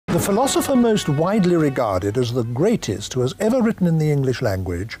The philosopher most widely regarded as the greatest who has ever written in the English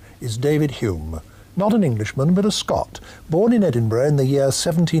language is David Hume, not an Englishman but a Scot, born in Edinburgh in the year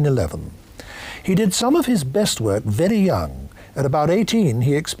 1711. He did some of his best work very young. At about 18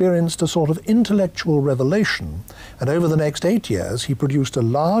 he experienced a sort of intellectual revelation, and over the next 8 years he produced a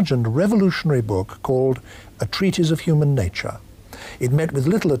large and revolutionary book called A Treatise of Human Nature. It met with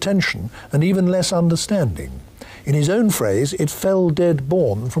little attention and even less understanding. In his own phrase, it fell dead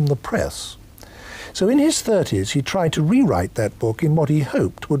born from the press. So in his 30s he tried to rewrite that book in what he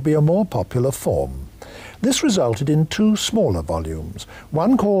hoped would be a more popular form. This resulted in 2 smaller volumes,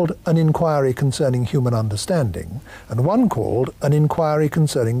 one called An Inquiry Concerning Human Understanding, and one called An Inquiry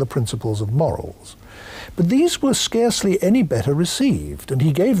Concerning the Principles of Morals. But these were scarcely any better received, and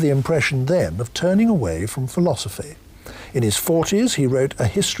he gave the impression then of turning away from philosophy. In his 40s he wrote A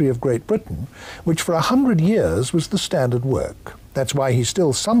History of Great Britain, which for 100 years was the standard work. That's why he's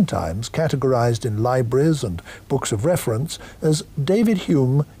still sometimes categorized in libraries and books of reference as David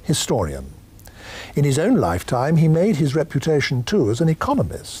Hume, historian. In his own lifetime he made his reputation too as an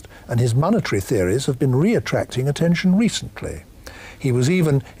economist, and his monetary theories have been re-attracting attention recently. He was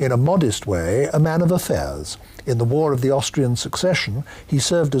even, in a modest way, a man of affairs. In the War of the Austrian Succession, he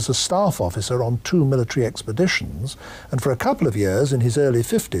served as a staff officer on 2 military expeditions, and for a couple of years in his early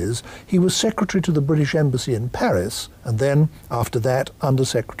 50s, he was secretary to the British Embassy in Paris, and then, after that, Under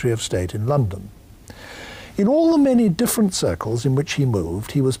Secretary of State in London. In all the many different circles in which he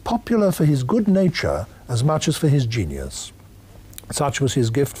moved, he was popular for his good nature as much as for his genius. Such was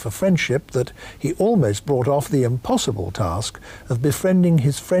his gift for friendship that he almost brought off the impossible task of befriending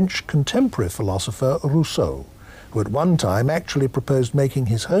his French contemporary philosopher Rousseau, who at one time actually proposed making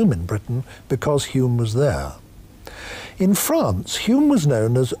his home in Britain because Hume was there. In France, Hume was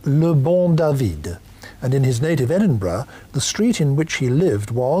known as Le Bon David, and in his native Edinburgh, the street in which he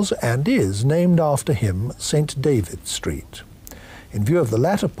lived was, and is, named after him, St. David Street. In view of the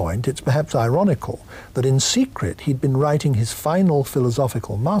latter point, it's perhaps ironical that in secret he'd been writing his final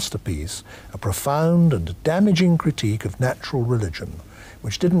philosophical masterpiece, a profound and damaging critique of natural religion,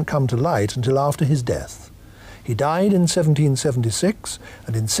 which didn't come to light until after his death. He died in 1776,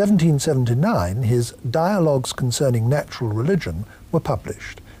 and in 1779 his Dialogues Concerning Natural Religion were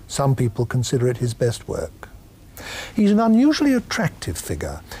published. Some people consider it his best work. He's an unusually attractive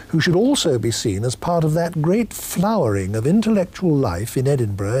figure who should also be seen as part of that great flowering of intellectual life in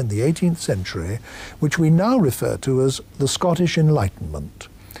Edinburgh in the 18th century, which we now refer to as the Scottish Enlightenment.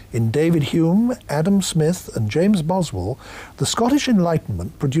 In David Hume, Adam Smith and James Boswell, the Scottish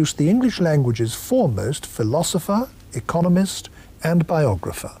Enlightenment produced the English language's foremost philosopher, economist and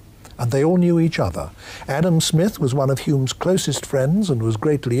biographer. And they all knew each other. Adam Smith was one of Hume's closest friends and was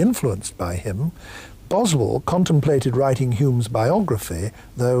greatly influenced by him. Boswell contemplated writing Hume's biography,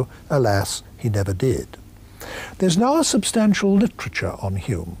 though, alas, he never did. There's now a substantial literature on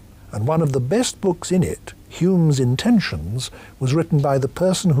Hume, and one of the best books in it, Hume's Intentions, was written by the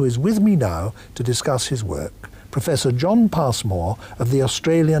person who is with me now to discuss his work, Professor John Passmore of the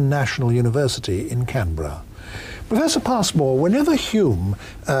Australian National University in Canberra. Professor Passmore, whenever Hume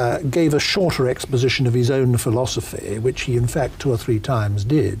gave a shorter exposition of his own philosophy, which he in fact 2 or 3 times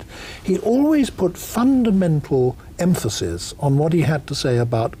did, he always put fundamental emphasis on what he had to say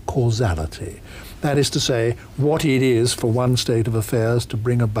about causality. That is to say, what it is for one state of affairs to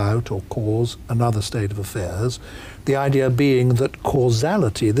bring about or cause another state of affairs, the idea being that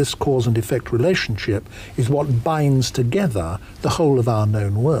causality, this cause and effect relationship, is what binds together the whole of our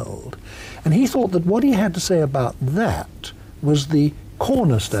known world. And he thought that what he had to say about that was the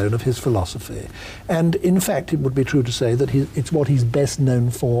cornerstone of his philosophy. And in fact, it would be true to say that it's what he's best known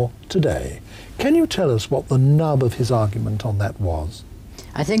for today. Can you tell us what the nub of his argument on that was?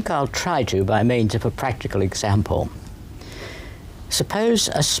 I think I'll try to by means of a practical example. Suppose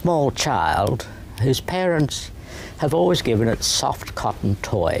a small child whose parents have always given it soft cotton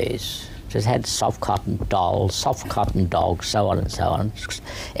toys. It has had soft cotton dolls, soft cotton dogs, so on and so on.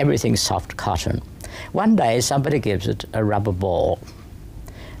 Everything's soft cotton. One day somebody gives it a rubber ball.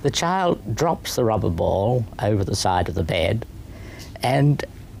 The child drops the rubber ball over the side of the bed, and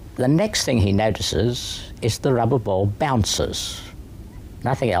the next thing he notices is the rubber ball bounces.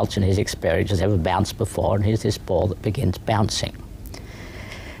 Nothing else in his experience has ever bounced before, and here's this ball that begins bouncing.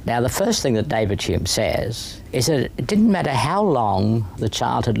 Now, the first thing that David Hume says is that it didn't matter how long the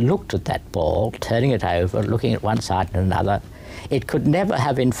child had looked at that ball, turning it over, looking at one side and another, it could never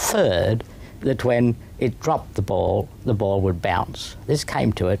have inferred that when it dropped the ball would bounce. This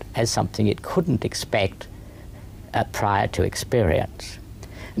came to it as something it couldn't expect prior to experience.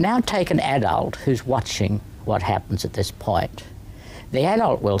 Now take an adult who's watching what happens at this point. The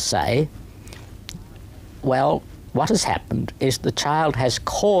adult will say, well, what has happened is the child has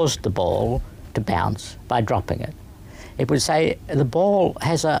caused the ball to bounce by dropping it. It would say the ball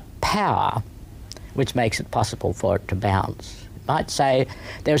has a power which makes it possible for it to bounce. It might say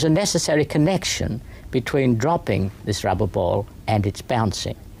there's a necessary connection between dropping this rubber ball and its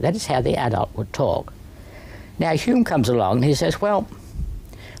bouncing. That is how the adult would talk. Now Hume comes along and he says, well,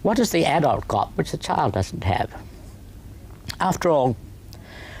 what has the adult got which the child doesn't have? After all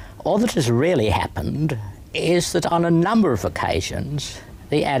that has really happened is that on a number of occasions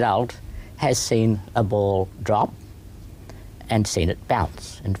the adult has seen a ball drop and seen it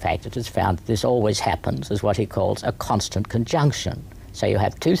bounce. In fact, it is found that this always happens as what he calls a constant conjunction. So you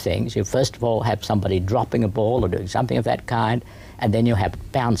have two things. You first of all have somebody dropping a ball or doing something of that kind, and then you have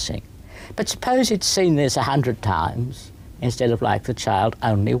it bouncing. But suppose it's seen this 100 times instead of, like the child,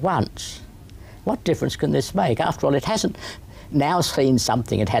 only once. What difference can this make? After all, it hasn't now seen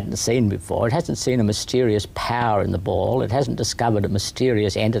something it hadn't seen before. It hasn't seen a mysterious power in the ball. It hasn't discovered a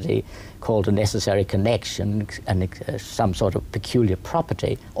mysterious entity called a necessary connection and some sort of peculiar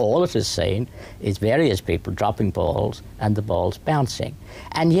property. All it has seen is various people dropping balls and the balls bouncing.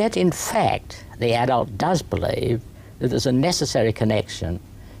 And yet, in fact, the adult does believe that there's a necessary connection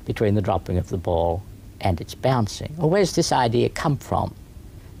between the dropping of the ball and its bouncing. Well, where's this idea come from?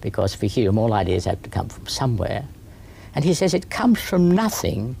 Because for Hume, all ideas have to come from somewhere. And he says it comes from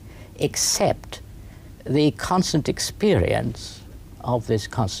nothing except the constant experience of this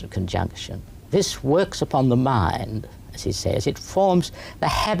constant conjunction. This works upon the mind, as he says. It forms the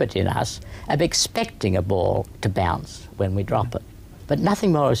habit in us of expecting a ball to bounce when we drop it. But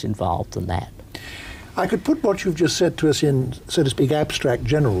nothing more is involved than that. I could put what you've just said to us in, so to speak, abstract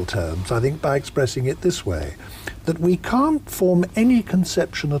general terms, I think, by expressing it this way, that we can't form any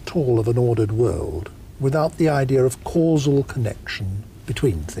conception at all of an ordered world without the idea of causal connection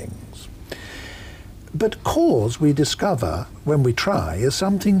between things. But cause, we discover, when we try, is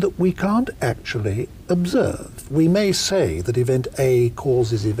something that we can't actually observe. We may say that event A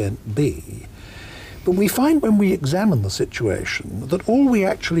causes event B, but we find when we examine the situation that all we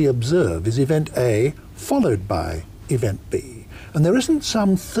actually observe is event A followed by event B. And there isn't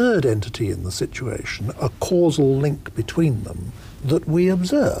some third entity in the situation, a causal link between them, that we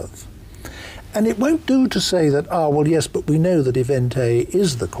observe. And it won't do to say that, well, yes, but we know that event A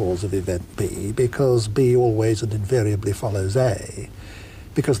is the cause of event B because B always and invariably follows A.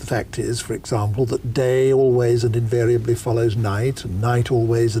 Because the fact is, for example, that day always and invariably follows night, and night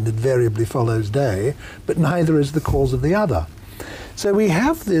always and invariably follows day, but neither is the cause of the other. So we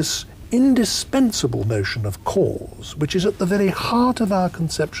have this indispensable notion of cause, which is at the very heart of our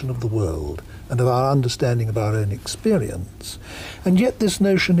conception of the world and of our understanding of our own experience. And yet this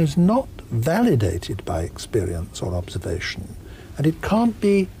notion is not validated by experience or observation, and it can't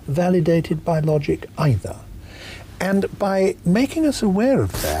be validated by logic either. And by making us aware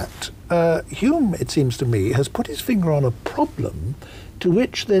of that, Hume, it seems to me, has put his finger on a problem to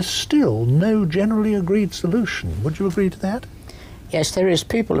which there's still no generally agreed solution. Would you agree to that? Yes, there is.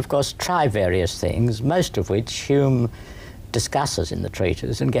 People, of course, try various things, most of which Hume discusses in the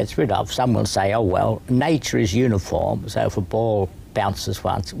treatise and gets rid of. Some will say, oh, well, nature is uniform, so if a ball bounces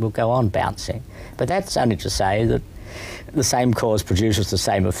once, it will go on bouncing. But that's only to say that the same cause produces the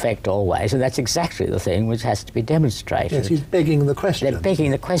same effect always, and that's exactly the thing which has to be demonstrated. Yes, he's begging the question. They're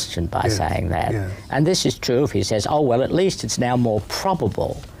begging the question by saying that. Yes. And this is true if he says, oh, well, at least it's now more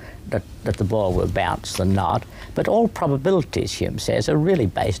probable that the ball will bounce than not. But all probabilities, Hume says, are really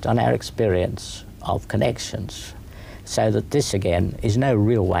based on our experience of connections. So that this, again, is no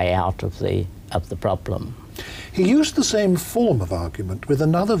real way out of the problem. He used the same form of argument with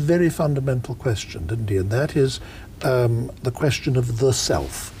another very fundamental question, didn't he? And that is the question of the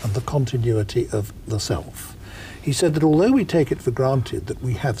self and the continuity of the self. He said that although we take it for granted that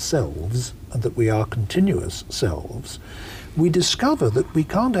we have selves and that we are continuous selves, we discover that we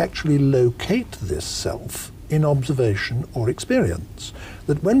can't actually locate this self in observation or experience.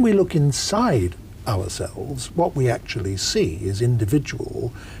 That when we look inside ourselves, what we actually see is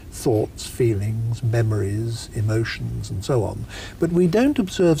individual thoughts, feelings, memories, emotions, and so on. But we don't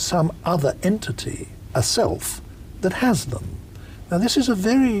observe some other entity, a self, that has them. Now this is a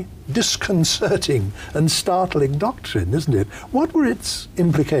very disconcerting and startling doctrine, isn't it? What were its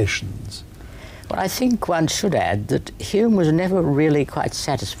implications? Well, I think one should add that Hume was never really quite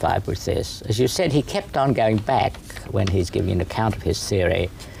satisfied with this. As you said, he kept on going back when he's giving an account of his theory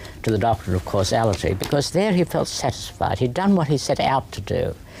to the doctrine of causality, because there he felt satisfied. He'd done what he set out to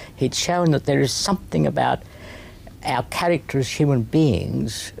do. He'd shown that there is something about our character as human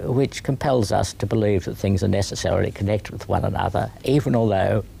beings, which compels us to believe that things are necessarily connected with one another, even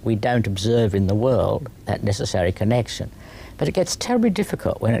although we don't observe in the world that necessary connection. But it gets terribly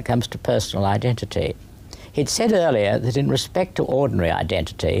difficult when it comes to personal identity. He'd said earlier that in respect to ordinary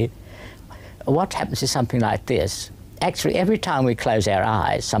identity, what happens is something like this. Actually, every time we close our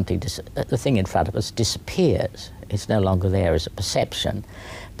eyes, the thing in front of us disappears. It's no longer there as a perception.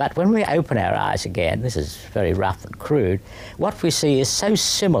 But when we open our eyes again, this is very rough and crude, what we see is so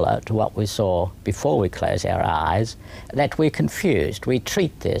similar to what we saw before we close our eyes that we're confused. We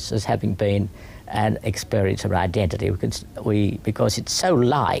treat this as having been an experience of identity because it's so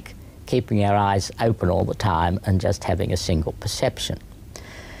like keeping our eyes open all the time and just having a single perception.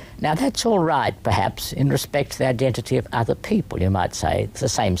 Now that's all right, perhaps, in respect to the identity of other people, you might say. It's the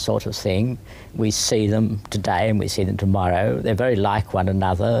same sort of thing. We see them today and we see them tomorrow. They're very like one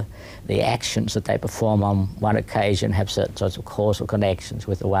another. The actions that they perform on one occasion have certain sorts of causal connections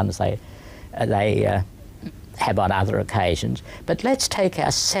with the ones they have on other occasions. But let's take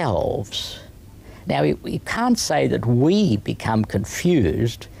ourselves. Now, we can't say that we become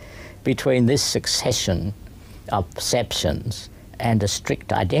confused between this succession of perceptions and a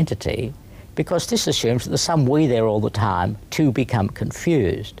strict identity, because this assumes that there's some we there all the time to become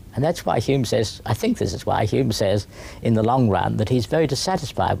confused. And that's why Hume says, I think this is why Hume says in the long run that he's very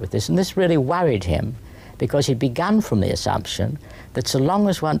dissatisfied with this. And this really worried him, because he'd begun from the assumption that so long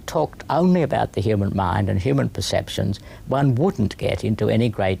as one talked only about the human mind and human perceptions, one wouldn't get into any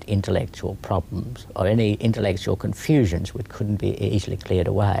great intellectual problems or any intellectual confusions which couldn't be easily cleared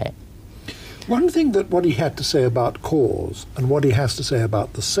away. One thing that what he had to say about cause and what he has to say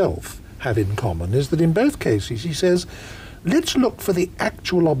about the self have in common is that in both cases he says, let's look for the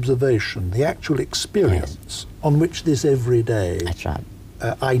actual observation, the actual experience on which this everyday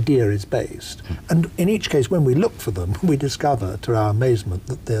idea is based. And in each case, when we look for them, we discover, to our amazement,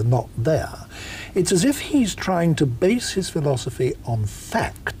 that they're not there. It's as if he's trying to base his philosophy on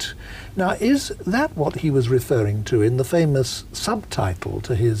fact. Now, is that what he was referring to in the famous subtitle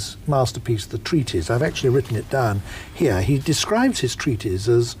to his masterpiece, The Treatise? I've actually written it down here. He describes his treatise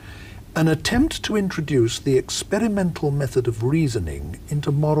as an attempt to introduce the experimental method of reasoning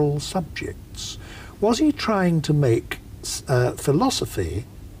into moral subjects. Was he trying to make philosophy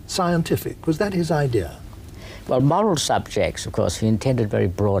scientific? Was that his idea? Well, moral subjects, of course, he intended very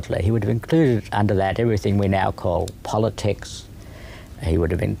broadly. He would have included under that everything we now call politics. He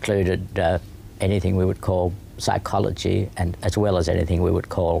would have included anything we would call psychology, and as well as anything we would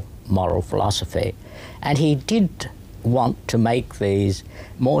call moral philosophy. And he did want to make these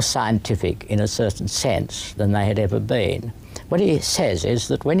more scientific in a certain sense than they had ever been. What he says is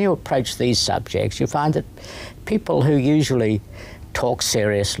that when you approach these subjects, you find that people who usually talk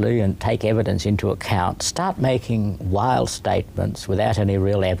seriously and take evidence into account start making wild statements without any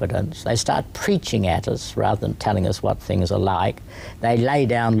real evidence. They start preaching at us rather than telling us what things are like. They lay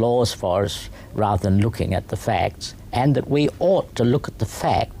down laws for us rather than looking at the facts, and that we ought to look at the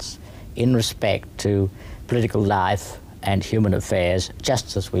facts in respect to political life and human affairs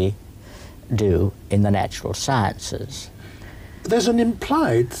just as we do in the natural sciences. There's an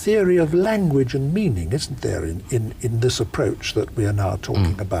implied theory of language and meaning, isn't there, in this approach that we are now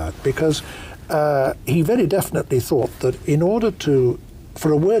talking about? Because he very definitely thought that in order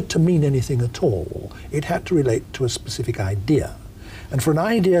for a word to mean anything at all, it had to relate to a specific idea. And for an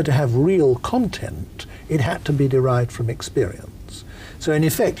idea to have real content, it had to be derived from experience. So in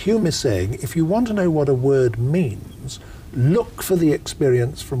effect, Hume is saying, if you want to know what a word means, look for the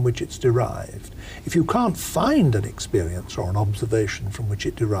experience from which it's derived. If you can't find an experience or an observation from which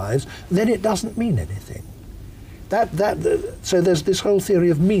it derives, then it doesn't mean anything. So there's this whole theory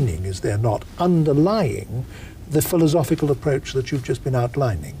of meaning, is there not, underlying the philosophical approach that you've just been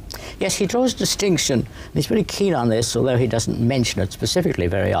outlining? Yes, he draws a distinction, and he's very keen on this, although he doesn't mention it specifically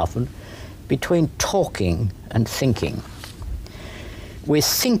very often, between talking and thinking. We're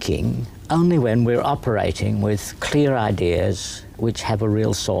thinking only when we're operating with clear ideas which have a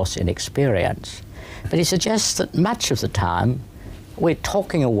real source in experience. But he suggests that much of the time we're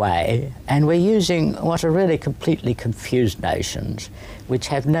talking away and we're using what are really completely confused notions which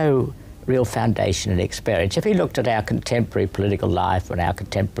have no real foundation in experience. If he looked at our contemporary political life and our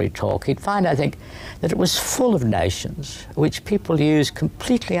contemporary talk, he'd find, I think, that it was full of notions which people use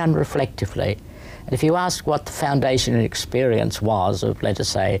completely unreflectively. And if you ask what the foundation in experience was of, let us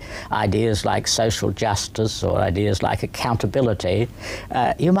say, ideas like social justice or ideas like accountability,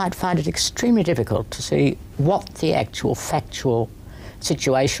 you might find it extremely difficult to see what the actual factual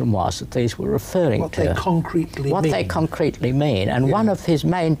situation was that these were referring what to. They concretely what mean. they concretely mean. And one of his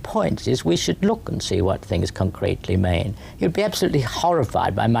main points is we should look and see what things concretely mean. You'd be absolutely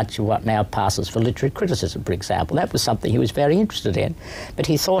horrified by much of what now passes for literary criticism, for example. That was something he was very interested in, but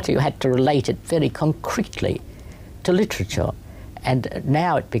he thought you had to relate it very concretely to literature. And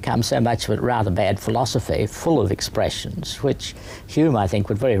now it becomes so much of it rather bad philosophy, full of expressions, which Hume, I think,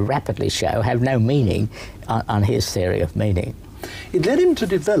 would very rapidly show have no meaning on his theory of meaning. It led him to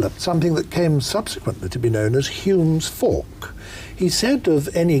develop something that came subsequently to be known as Hume's fork. He said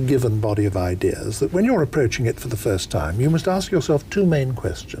of any given body of ideas that when you're approaching it for the first time, you must ask yourself two main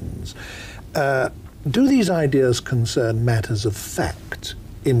questions. Do these ideas concern matters of fact?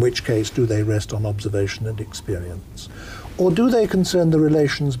 In which case, do they rest on observation and experience? Or do they concern the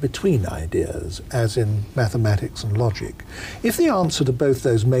relations between ideas, as in mathematics and logic? If the answer to both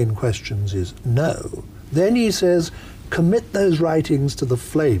those main questions is no, then he says, commit those writings to the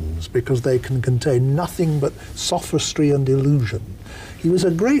flames, because they can contain nothing but sophistry and illusion. He was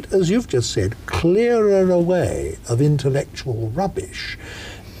a great, as you've just said, clearer away of intellectual rubbish,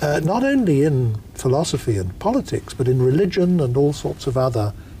 not only in philosophy and politics, but in religion and all sorts of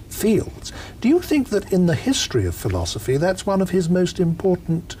other fields. Do you think that in the history of philosophy that's one of his most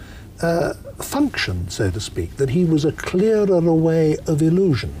important functions, so to speak, that he was a clearer away of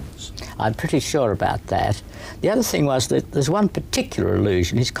illusions? I'm pretty sure about that. The other thing was that there's one particular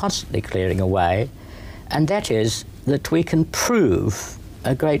illusion he's constantly clearing away, and that is that we can prove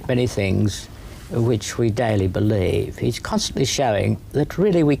a great many things which we daily believe. He's constantly showing that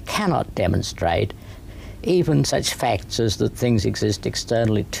really we cannot demonstrate even such facts as that things exist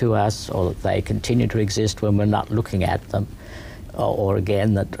externally to us, or that they continue to exist when we're not looking at them, or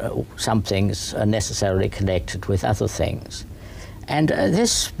again that some things are necessarily connected with other things. And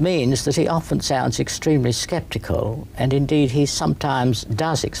this means that he often sounds extremely sceptical, and indeed he sometimes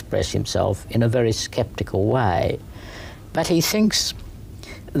does express himself in a very sceptical way. But he thinks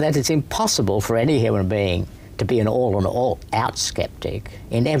that it's impossible for any human being to be an all-and-all-out skeptic.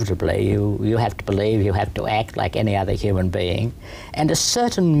 Inevitably, you have to believe, you have to act like any other human being. And a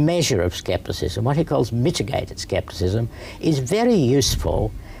certain measure of skepticism, what he calls mitigated skepticism, is very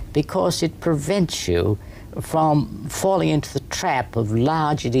useful because it prevents you from falling into the trap of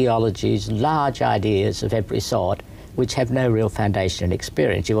large ideologies, large ideas of every sort, which have no real foundation in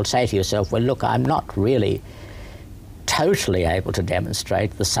experience. You will say to yourself, well, look, I'm not really totally able to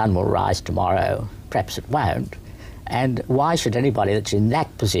demonstrate the sun will rise tomorrow. Perhaps it won't. And why should anybody that's in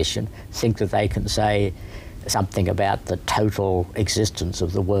that position think that they can say something about the total existence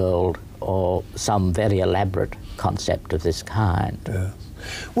of the world or some very elaborate concept of this kind? Yes.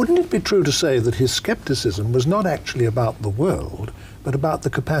 Wouldn't it be true to say that his skepticism was not actually about the world, but about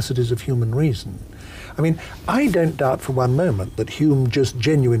the capacities of human reason? I mean, I don't doubt for one moment that Hume just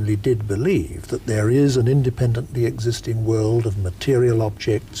genuinely did believe that there is an independently existing world of material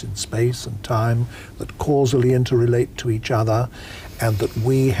objects in space and time that causally interrelate to each other, and that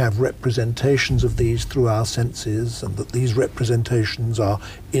we have representations of these through our senses, and that these representations are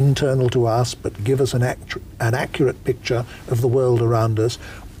internal to us but give us an accurate picture of the world around us.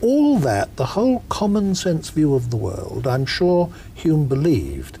 All that, the whole common sense view of the world, I'm sure Hume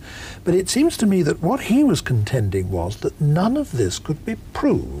believed. But it seems to me that what he was contending was that none of this could be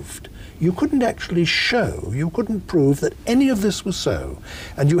proved. You couldn't actually show, you couldn't prove that any of this was so,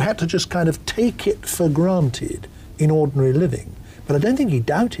 and you had to just kind of take it for granted in ordinary living. But I don't think he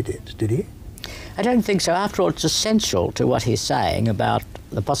doubted it, did he? I don't think so. After all, it's essential to what he's saying about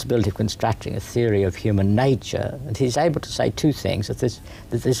the possibility of constructing a theory of human nature. And he's able to say two things that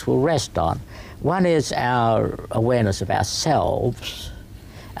this will rest on. One is our awareness of ourselves,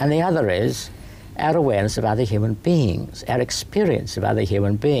 and the other is our awareness of other human beings, our experience of other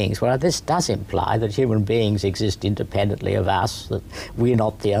human beings. Well, this does imply that human beings exist independently of us, that we're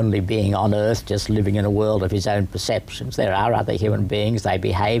not the only being on Earth just living in a world of his own perceptions. There are other human beings, they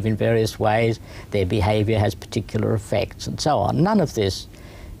behave in various ways, their behaviour has particular effects, and so on. None of this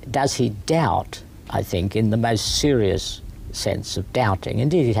does he doubt, I think, in the most serious sense of doubting.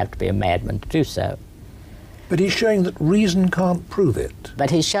 Indeed, he'd have to be a madman to do so. But he's showing that reason can't prove it. But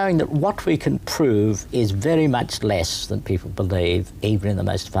he's showing that what we can prove is very much less than people believe, even in the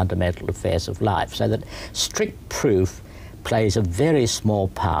most fundamental affairs of life. So that strict proof plays a very small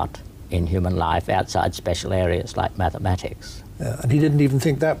part in human life outside special areas like mathematics. And he didn't even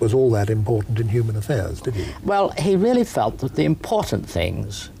think that was all that important in human affairs, did he? Well, he really felt that the important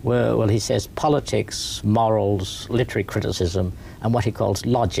things were, well, he says, politics, morals, literary criticism, and what he calls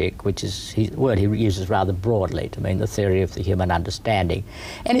logic, which is a word he uses rather broadly to mean the theory of the human understanding.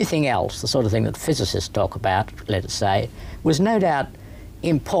 Anything else, the sort of thing that physicists talk about, let us say, was no doubt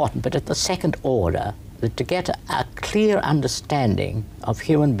important, but at the second order, that to get a clear understanding of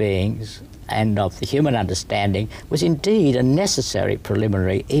human beings and of the human understanding was indeed a necessary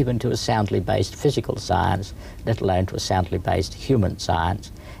preliminary even to a soundly based physical science, let alone to a soundly based human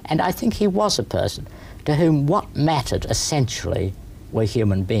science. And I think he was a person to whom what mattered essentially were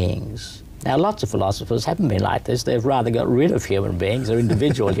human beings. Now, lots of philosophers haven't been like this. They've rather got rid of human beings or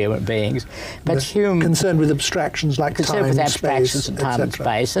individual human beings. But Hume... Concerned with abstractions like time, concerned with abstractions space, and time and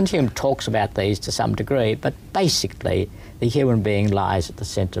space. And Hume talks about these to some degree. But basically, the human being lies at the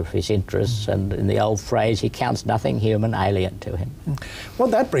centre of his interests. And in the old phrase, he counts nothing human alien to him. What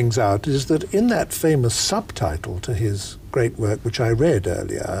that brings out is that in that famous subtitle to his great work, which I read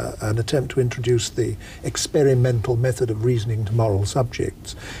earlier, an attempt to introduce the experimental method of reasoning to moral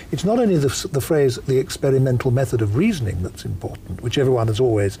subjects, it's not only the phrase, the experimental method of reasoning, that's important, which everyone has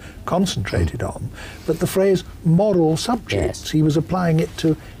always concentrated on, but the phrase moral subjects. Yes. He was applying it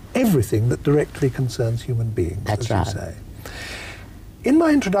to everything that directly concerns human beings, that's as right. you say. In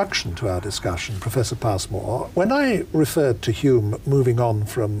my introduction to our discussion, Professor Passmore, when I referred to Hume moving on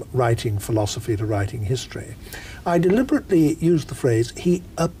from writing philosophy to writing history, I deliberately used the phrase, he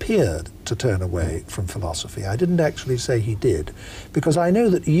appeared to turn away from philosophy. I didn't actually say he did, because I know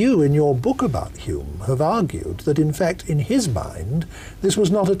that you, in your book about Hume, have argued that, in fact, in his mind, this was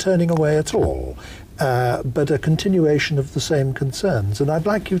not a turning away at all, but a continuation of the same concerns. And I'd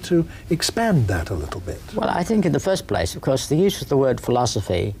like you to expand that a little bit. Well, I think in the first place, of course, the use of the word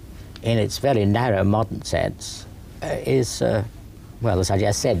philosophy in its very narrow modern sense is... well, as I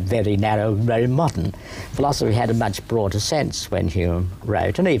just said, very narrow, very modern. Philosophy had a much broader sense when Hume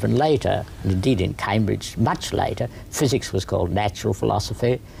wrote, and even later, and indeed in Cambridge much later, physics was called natural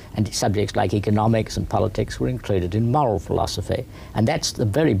philosophy, and subjects like economics and politics were included in moral philosophy. And that's the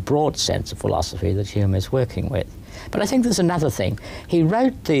very broad sense of philosophy that Hume is working with. But I think there's another thing. He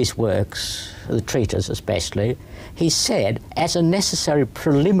wrote these works, the treatise especially, he said, as a necessary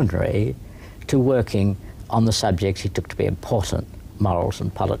preliminary to working on the subjects he took to be important, morals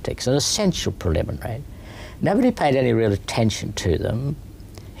and politics, an essential preliminary. Nobody paid any real attention to them.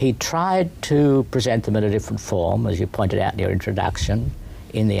 He tried to present them in a different form, as you pointed out in your introduction,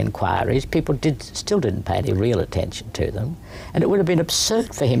 in the inquiries. People still didn't pay any real attention to them, and it would have been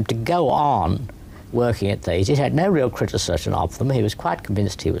absurd for him to go on working at these. He had no real criticism of them. He was quite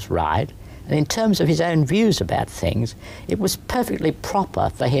convinced he was right. And in terms of his own views about things, it was perfectly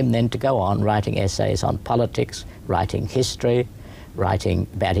proper for him then to go on writing essays on politics, writing history, writing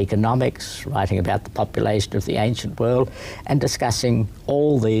about economics, writing about the population of the ancient world, and discussing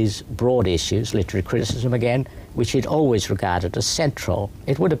all these broad issues, literary criticism again, which he'd always regarded as central.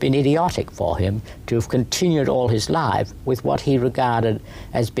 It would have been idiotic for him to have continued all his life with what he regarded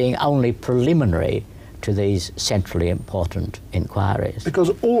as being only preliminary to these centrally important inquiries. Because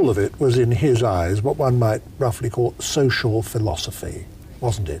all of it was, in his eyes, what one might roughly call social philosophy,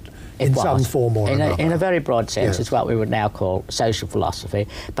 wasn't it? In some form or another. In a very broad sense, yes. It's what we would now call social philosophy.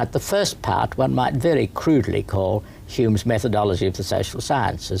 But the first part one might very crudely call Hume's methodology of the social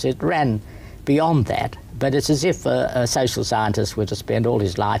sciences. It ran beyond that, but it's as if a social scientist were to spend all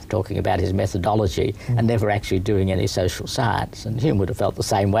his life talking about his methodology and never actually doing any social science. And Hume would have felt the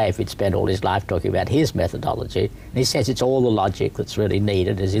same way if he'd spent all his life talking about his methodology. And he says it's all the logic that's really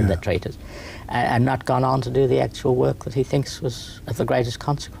needed, as in the treatise, and not gone on to do the actual work that he thinks was of the greatest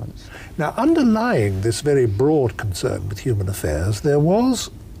consequence. Now, underlying this very broad concern with human affairs, there was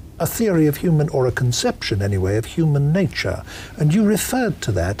a theory of human, or a conception anyway, of human nature. And you referred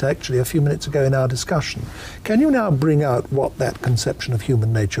to that actually a few minutes ago in our discussion. Can you now bring out what that conception of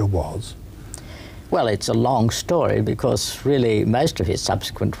human nature was? Well, it's a long story, because really most of his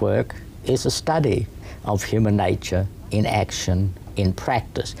subsequent work is a study of human nature in action, in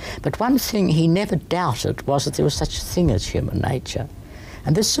practice. But one thing he never doubted was that there was such a thing as human nature.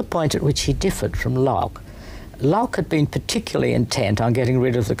 And this is a point at which he differed from Locke. Locke had been particularly intent on getting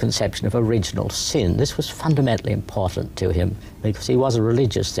rid of the conception of original sin. This was fundamentally important to him, because he was a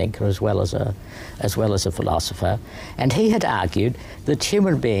religious thinker as well as a philosopher. And he had argued that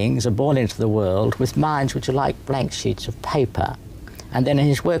human beings are born into the world with minds which are like blank sheets of paper. And then in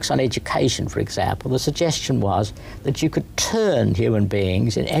his works on education, for example, the suggestion was that you could turn human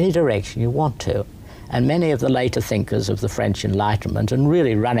beings in any direction you want to. And many of the later thinkers of the French Enlightenment, and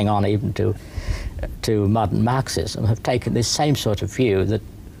really running on even to modern Marxism, have taken this same sort of view that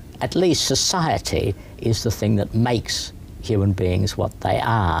at least society is the thing that makes human beings what they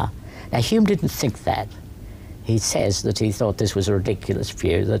are. Now, Hume didn't think that. He says that he thought this was a ridiculous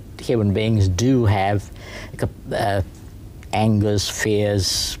view, that human beings do have angers,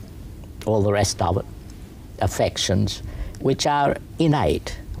 fears, all the rest of it, affections, which are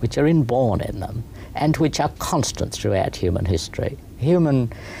innate, which are inborn in them, and which are constant throughout human history.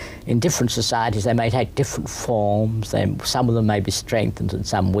 In different societies, they may take different forms. Some of them may be strengthened and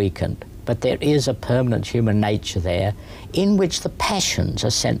some weakened. But there is a permanent human nature there in which the passions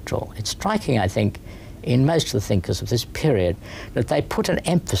are central. It's striking, I think, in most of the thinkers of this period, that they put an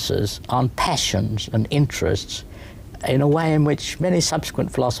emphasis on passions and interests in a way in which many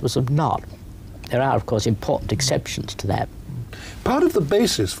subsequent philosophers have not. There are, of course, important exceptions to that. Part of the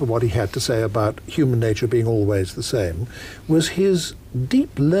basis for what he had to say about human nature being always the same was his deep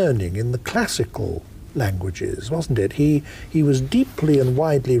learning in the classical languages, wasn't it? He was deeply and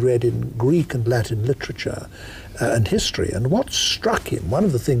widely read in Greek and Latin literature and history, and what struck him, one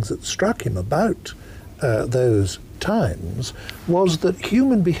of the things that struck him about those times, was that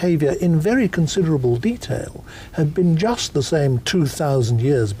human behavior in very considerable detail had been just the same 2,000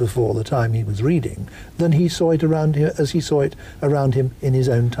 years before the time he was reading than he saw it around him as he saw it around him in his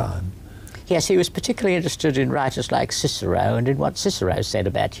own time. Yes, he was particularly interested in writers like Cicero and in what Cicero said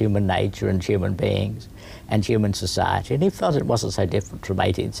about human nature and human beings and human society, and he felt it wasn't so different from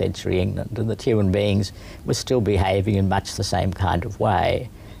 18th century England and that human beings were still behaving in much the same kind of way.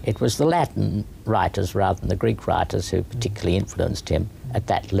 It was the Latin writers rather than the Greek writers who particularly influenced him at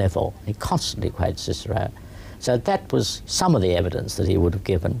that level. He constantly quoted Cicero. So that was some of the evidence that he would have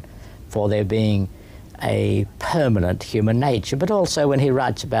given for there being a permanent human nature. But also when he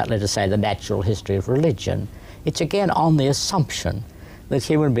writes about, let us say, the natural history of religion, it's again on the assumption that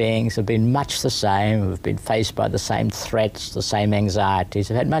human beings have been much the same, have been faced by the same threats, the same anxieties,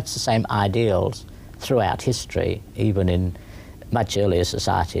 have had much the same ideals throughout history, even in much earlier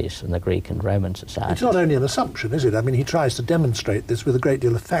societies than the Greek and Roman societies. It's not only an assumption, is it? I mean, he tries to demonstrate this with a great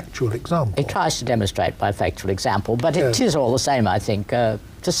deal of factual example. He tries to demonstrate by factual example, but it is all the same, I think, to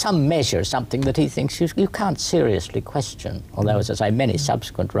some measure, something that he thinks you can't seriously question, although, as I say, many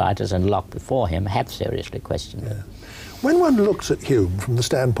subsequent writers and Locke before him have seriously questioned it. When one looks at Hume from the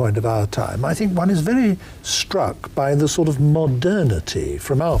standpoint of our time, I think one is very struck by the sort of modernity,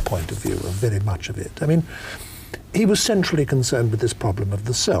 from our point of view, of very much of it. I mean, he was centrally concerned with this problem of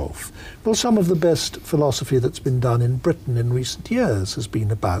the self. Well, some of the best philosophy that's been done in Britain in recent years has been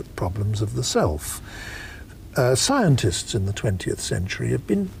about problems of the self. Scientists in the 20th century have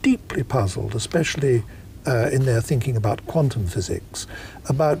been deeply puzzled, especially in their thinking about quantum physics,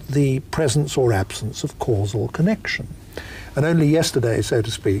 about the presence or absence of causal connection. And only yesterday, so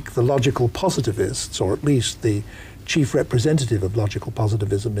to speak, the logical positivists, or at least the chief representative of logical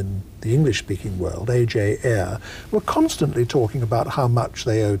positivism in the English-speaking world, A.J. Ayer, were constantly talking about how much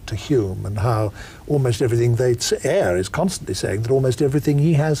they owed to Hume and how almost everything they'd say, Ayer is constantly saying that almost everything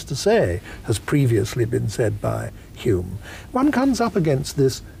he has to say has previously been said by Hume. One comes up against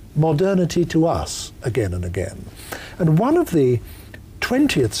this modernity to us again and again. And one of the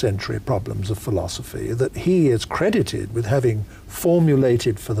 20th century problems of philosophy that he is credited with having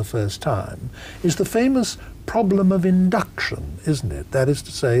formulated for the first time is the famous problem of induction, isn't it? That is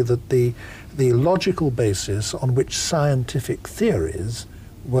to say that the logical basis on which scientific theories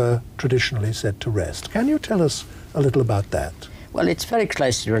were traditionally said to rest. Can you tell us a little about that? Well, it's very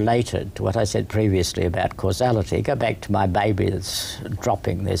closely related to what I said previously about causality. Go back to my baby that's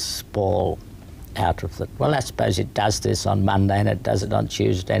dropping this ball out of the... Well, I suppose it does this on Monday, and it does it on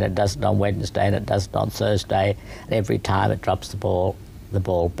Tuesday, and it does it on Wednesday, and it does it on Thursday. And every time it drops the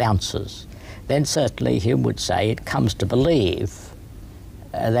ball bounces. Then certainly Hume would say it comes to believe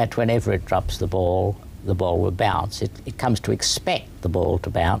that whenever it drops the ball will bounce. It comes to expect the ball to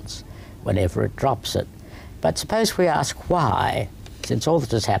bounce whenever it drops it. But suppose we ask why, since all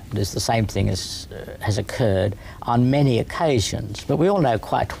that has happened is the same thing as has occurred on many occasions. But we all know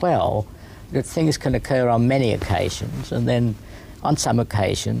quite well that things can occur on many occasions, and then on some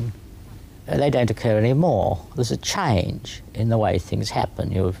occasion they don't occur anymore. There's a change in the way things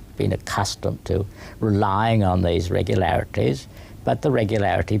happen. You've been accustomed to relying on these regularities, but the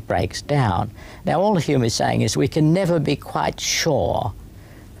regularity breaks down. Now, all Hume is saying is we can never be quite sure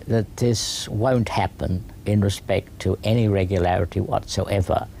that this won't happen in respect to any regularity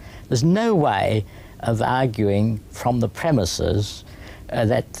whatsoever. There's no way of arguing from the premises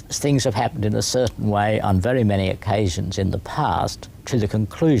that things have happened in a certain way on very many occasions in the past to the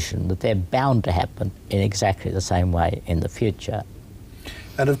conclusion that they're bound to happen in exactly the same way in the future.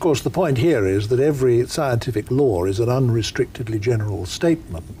 And of course the point here is that every scientific law is an unrestrictedly general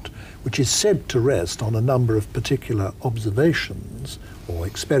statement which is said to rest on a number of particular observations or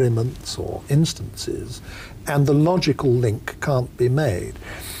experiments or instances, and the logical link can't be made.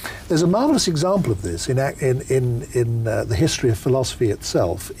 There's a marvellous example of this in the history of philosophy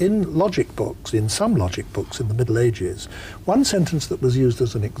itself. In logic books, in some logic books in the Middle Ages, one sentence that was used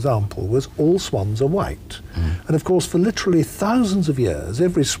as an example was, all swans are white. And of course, for literally thousands of years,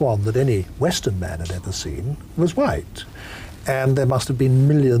 every swan that any Western man had ever seen was white. And there must have been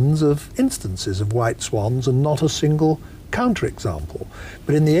millions of instances of white swans and not a single counterexample.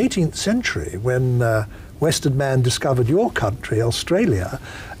 But in the 18th century, when Western man discovered your country, Australia,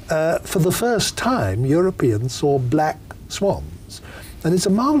 for the first time, Europeans saw black swans. And it's a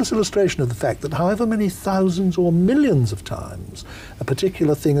marvellous illustration of the fact that however many thousands or millions of times a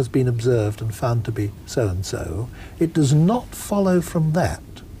particular thing has been observed and found to be so-and-so, it does not follow from that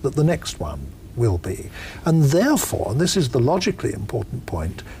that the next one will be. And therefore, and this is the logically important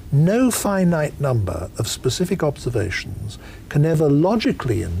point, no finite number of specific observations can ever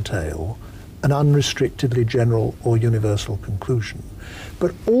logically entail an unrestrictedly general or universal conclusion.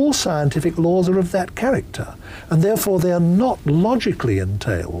 But all scientific laws are of that character, and therefore they are not logically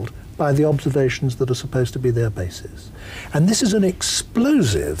entailed by the observations that are supposed to be their basis. And this is an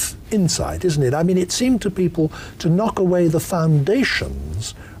explosive insight, isn't it? I mean, it seemed to people to knock away the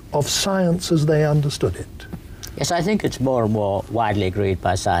foundations of science as they understood it. Yes, I think it's more and more widely agreed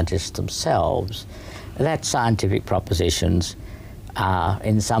by scientists themselves that scientific propositions are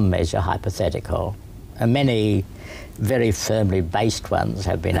in some measure hypothetical, and many very firmly based ones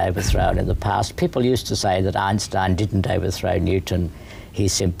have been overthrown in the past. People used to say that Einstein didn't overthrow Newton, he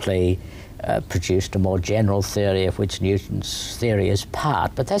simply produced a more general theory of which Newton's theory is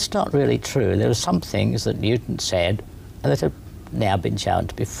part, but that's not really true. There are some things that Newton said that have now been shown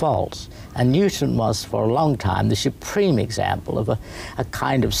to be false. And Newton was, for a long time, the supreme example of a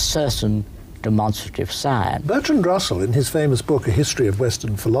kind of certain demonstrative science. Bertrand Russell, in his famous book, A History of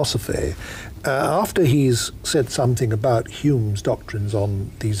Western Philosophy, after he's said something about Hume's doctrines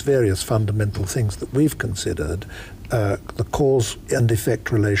on these various fundamental things that we've considered, the cause and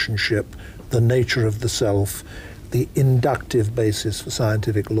effect relationship, the nature of the self, the inductive basis for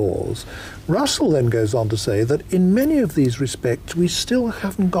scientific laws, Russell then goes on to say that in many of these respects we still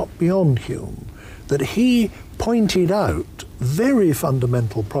haven't got beyond Hume, that he pointed out very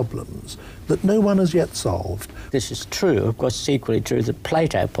fundamental problems that no one has yet solved. This is true. Of course, it's equally true that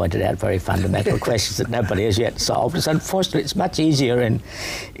Plato pointed out very fundamental questions that nobody has yet solved. So unfortunately, it's much easier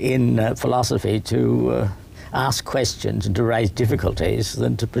in philosophy to ask questions and to raise difficulties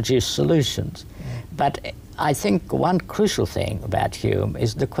than to produce solutions. But I think one crucial thing about Hume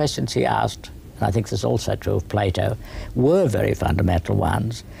is the questions he asked, and I think this is also true of Plato, were very fundamental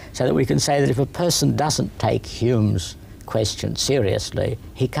ones, so that we can say that if a person doesn't take Hume's question seriously,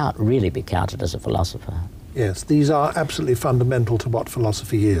 he can't really be counted as a philosopher. Yes, these are absolutely fundamental to what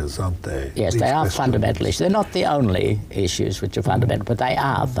philosophy is, aren't they? Yes, they are fundamental issues. They're not the only issues which are fundamental, but they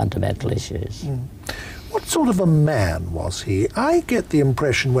are fundamental issues. What sort of a man was he? I get the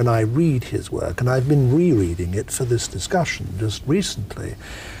impression when I read his work, and I've been rereading it for this discussion just recently,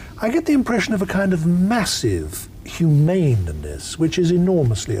 I get the impression of a kind of massive humaneness, which is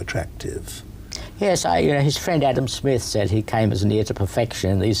enormously attractive. Yes, his friend Adam Smith said he came as near to perfection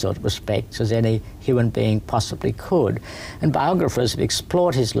in these sort of respects as any human being possibly could. And biographers have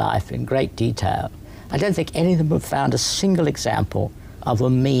explored his life in great detail. I don't think any of them have found a single example of a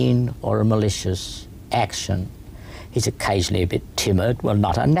mean or a malicious action. He's occasionally a bit timid, well,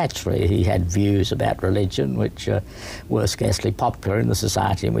 not unnaturally. He had views about religion which were scarcely popular in the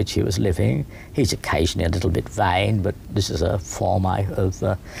society in which he was living. He's occasionally a little bit vain, but this is a form of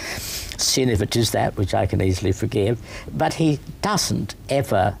sin, if it is that, which I can easily forgive. But he doesn't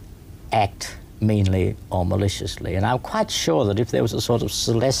ever act meanly or maliciously. And I'm quite sure that if there was a sort of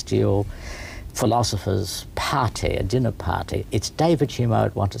celestial philosophers' party, a dinner party, it's David Hume I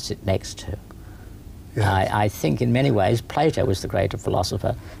would want to sit next to. Yes. I think in many ways Plato was the greater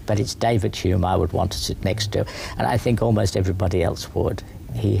philosopher, but it's David Hume I would want to sit next to, and I think almost everybody else would.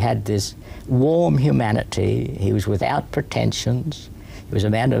 He had this warm humanity, he was without pretensions, he was a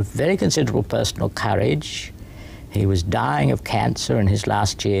man of very considerable personal courage, he was dying of cancer in his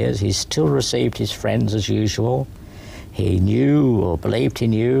last years, he still received his friends as usual, he knew or believed he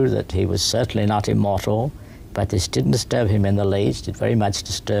knew that he was certainly not immortal, but this didn't disturb him in the least. It very much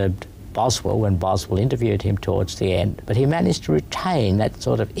disturbed Boswell when Boswell interviewed him towards the end, but he managed to retain that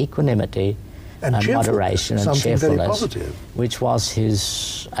sort of equanimity and moderation and cheerfulness, which was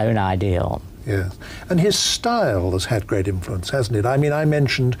his own ideal. Yes, and his style has had great influence, hasn't it? I mean, I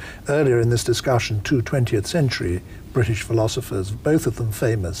mentioned earlier in this discussion two 20th century British philosophers, both of them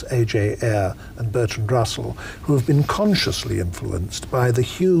famous, A.J. Ayer and Bertrand Russell, who have been consciously influenced by the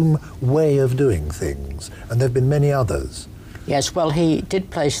Hume way of doing things, and there have been many others. Yes, well, he did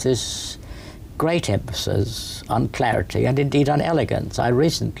place this great emphasis on clarity and indeed on elegance. I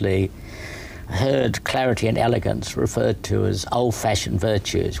recently heard clarity and elegance referred to as old-fashioned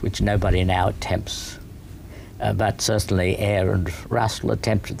virtues, which nobody now attempts. But certainly Eyre and Russell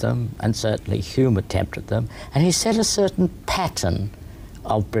attempted them, and certainly Hume attempted them. And he set a certain pattern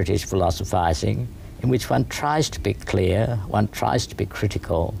of British philosophizing in which one tries to be clear, one tries to be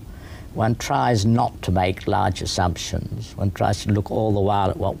critical, one tries not to make large assumptions, one tries to look all the while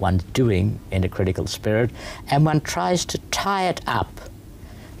at what one's doing in a critical spirit, and one tries to tie it up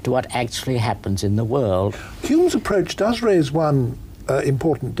to what actually happens in the world. Hume's approach does raise one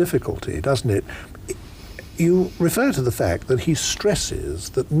important difficulty, doesn't it? You refer to the fact that he stresses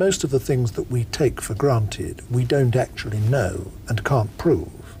that most of the things that we take for granted we don't actually know and can't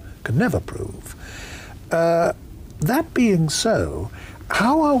prove, can never prove. That being so,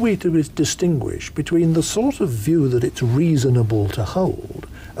 how are we to distinguish between the sort of view that it's reasonable to hold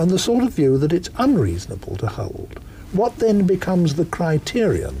and the sort of view that it's unreasonable to hold? What then becomes the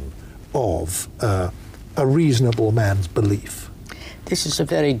criterion of a reasonable man's belief? This is a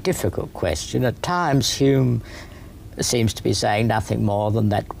very difficult question. At times Hume seems to be saying nothing more than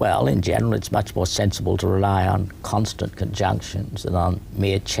that, well, in general it's much more sensible to rely on constant conjunctions than on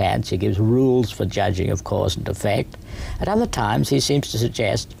mere chance. He gives rules for judging of cause and effect. At other times he seems to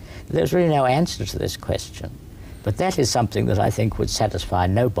suggest that there's really no answer to this question. But that is something that I think would satisfy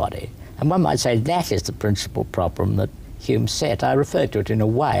nobody. And one might say that is the principal problem that Hume set. I referred to it in a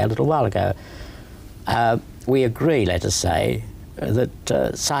way a little while ago. We agree, let us say,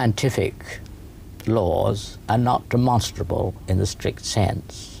 that scientific laws are not demonstrable in the strict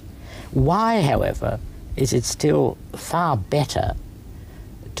sense. Why, however, is it still far better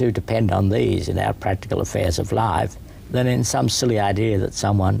to depend on these in our practical affairs of life than in some silly idea that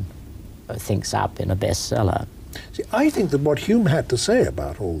someone thinks up in a bestseller? See, I think that what Hume had to say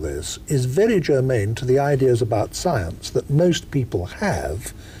about all this is very germane to the ideas about science that most people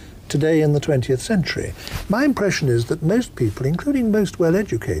have today in the 20th century. My impression is that most people, including most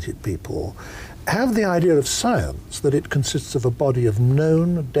well-educated people, have the idea of science that it consists of a body of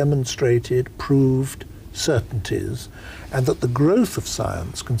known, demonstrated, proved certainties, and that the growth of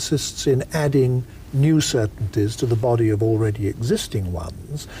science consists in adding new certainties to the body of already existing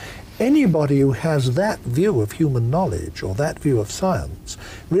ones. Anybody who has that view of human knowledge or that view of science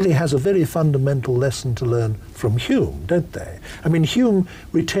really has a very fundamental lesson to learn from Hume, don't they? I mean, Hume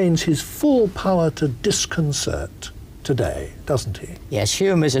retains his full power to disconcert today, doesn't he? Yes,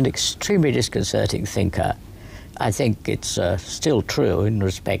 Hume is an extremely disconcerting thinker. I think it's still true in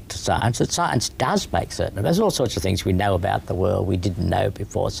respect to science, that science does make certain. There's all sorts of things we know about the world we didn't know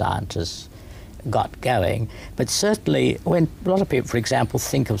before scientists got going. But certainly when a lot of people, for example,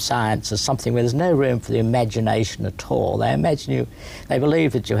 think of science as something where there's no room for the imagination at all, they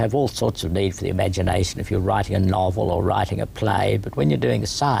believe that you have all sorts of need for the imagination if you're writing a novel or writing a play, but when you're doing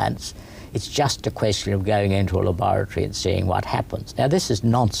science, it's just a question of going into a laboratory and seeing what happens. Now, this is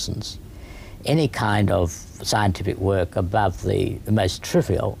nonsense. Any kind of scientific work above the most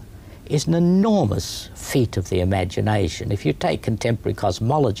trivial is an enormous feat of the imagination. If you take contemporary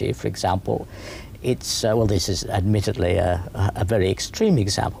cosmology, for example, it's, well, this is admittedly a very extreme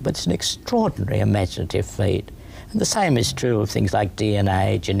example, but it's an extraordinary imaginative feat. And the same is true of things like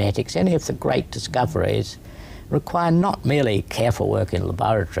DNA, genetics. Any of the great discoveries require not merely careful work in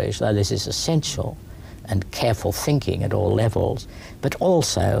laboratories, though this is essential, and careful thinking at all levels, but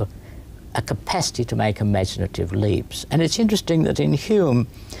also a capacity to make imaginative leaps. And it's interesting that in Hume,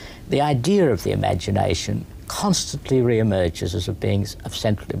 the idea of the imagination constantly re-emerges as a being of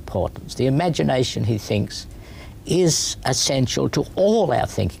central importance. The imagination, he thinks, is essential to all our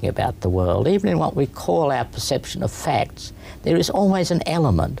thinking about the world. Even in what we call our perception of facts, there is always an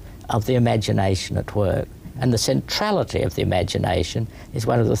element of the imagination at work. And the centrality of the imagination is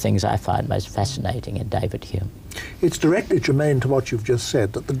one of the things I find most fascinating in David Hume. It's directly germane to what you've just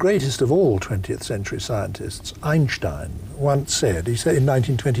said that the greatest of all 20th century scientists, Einstein, once said, he said in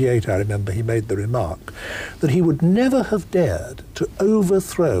 1928, I remember, he made the remark, that he would never have dared to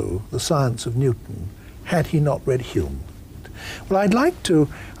overthrow the science of Newton had he not read Hume. Well, I'd like to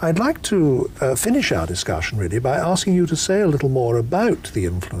finish our discussion really by asking you to say a little more about the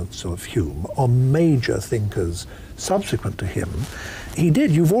influence of Hume on major thinkers subsequent to him.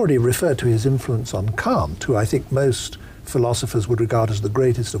 You've already referred to his influence on Kant, who I think most philosophers would regard as the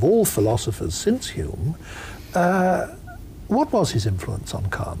greatest of all philosophers since Hume. What was his influence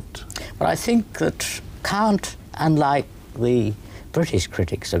on Kant? Well, I think that Kant, unlike the British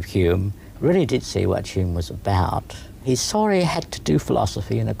critics of Hume, really did see what Hume was about. He saw he had to do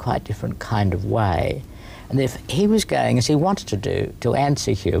philosophy in a quite different kind of way. And if he was going, as he wanted to do, to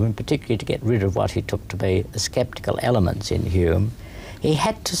answer Hume, and particularly to get rid of what he took to be the sceptical elements in Hume, he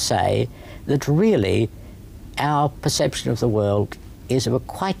had to say that really our perception of the world is of a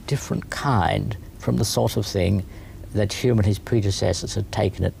quite different kind from the sort of thing that Hume and his predecessors had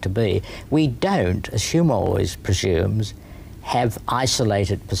taken it to be. We don't, as Hume always presumes, have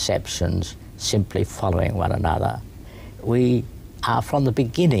isolated perceptions simply following one another. We are from the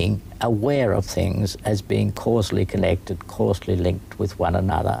beginning aware of things as being causally connected, causally linked with one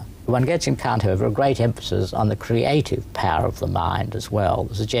another. One gets in Kant, however, a great emphasis on the creative power of the mind as well.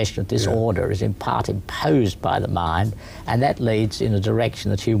 The suggestion that this order is in part imposed by the mind, and that leads in a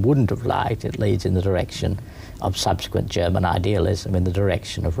direction that Hume wouldn't have liked. It leads in the direction of subsequent German idealism, in the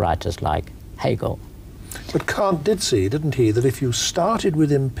direction of writers like Hegel. But Kant did see, didn't he, that if you started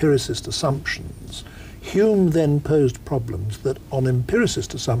with empiricist assumptions, Hume then posed problems that on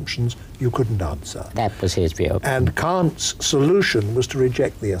empiricist assumptions you couldn't answer. That was his view. And Kant's solution was to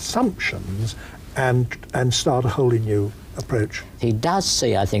reject the assumptions and start a wholly new approach. He does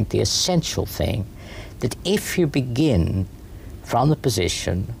see, I think, the essential thing, that if you begin from the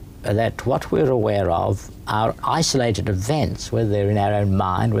position that what we're aware of are isolated events, whether they're in our own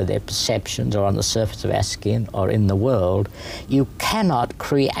mind, whether they're perceptions or on the surface of our skin or in the world, you cannot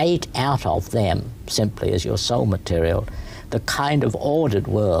create out of them, simply as your soul material, the kind of ordered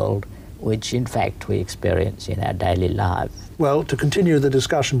world which in fact we experience in our daily life. Well, to continue the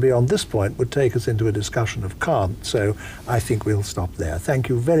discussion beyond this point would take us into a discussion of Kant, so I think we'll stop there. Thank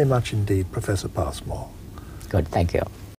you very much indeed, Professor Passmore. Good, thank you.